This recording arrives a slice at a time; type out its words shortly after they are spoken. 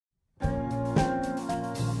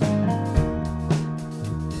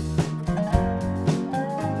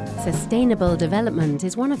Sustainable development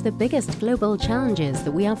is one of the biggest global challenges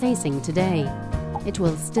that we are facing today. It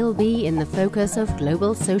will still be in the focus of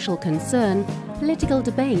global social concern, political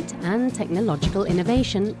debate and technological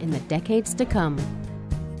innovation in the decades to come.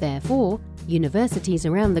 Therefore, universities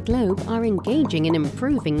around the globe are engaging in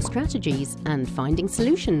improving strategies and finding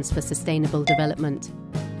solutions for sustainable development.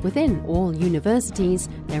 Within all universities,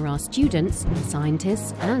 there are students,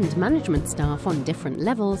 scientists and management staff on different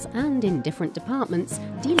levels and in different departments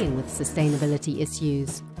dealing with sustainability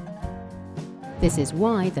issues. This is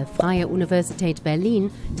why the Freie Universität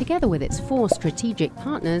Berlin, together with its 4 strategic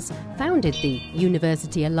partners, founded the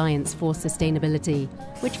University Alliance for Sustainability,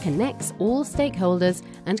 which connects all stakeholders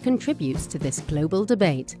and contributes to this global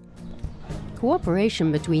debate.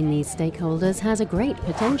 Cooperation between these stakeholders has a great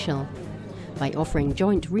potential. By offering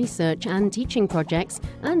joint research and teaching projects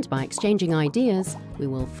and by exchanging ideas, we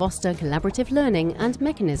will foster collaborative learning and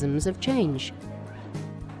mechanisms of change.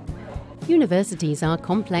 Universities are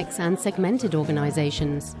complex and segmented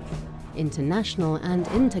organizations. International and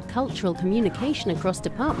intercultural communication across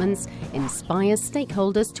departments inspires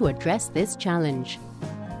stakeholders to address this challenge.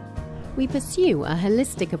 We pursue a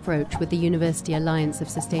holistic approach with the University Alliance of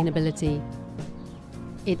Sustainability.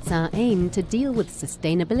 It's our aim to deal with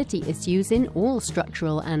sustainability issues in all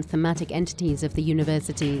structural and thematic entities of the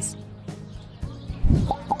universities.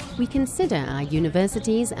 We consider our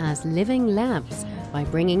universities as living labs by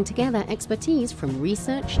bringing together expertise from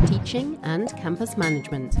research, teaching, and campus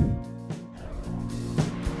management.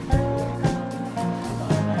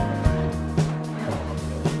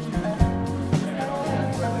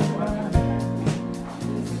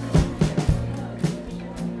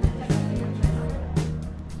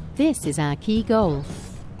 This is our key goal: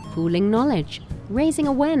 pooling knowledge, raising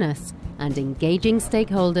awareness, and engaging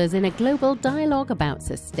stakeholders in a global dialogue about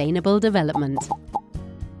sustainable development.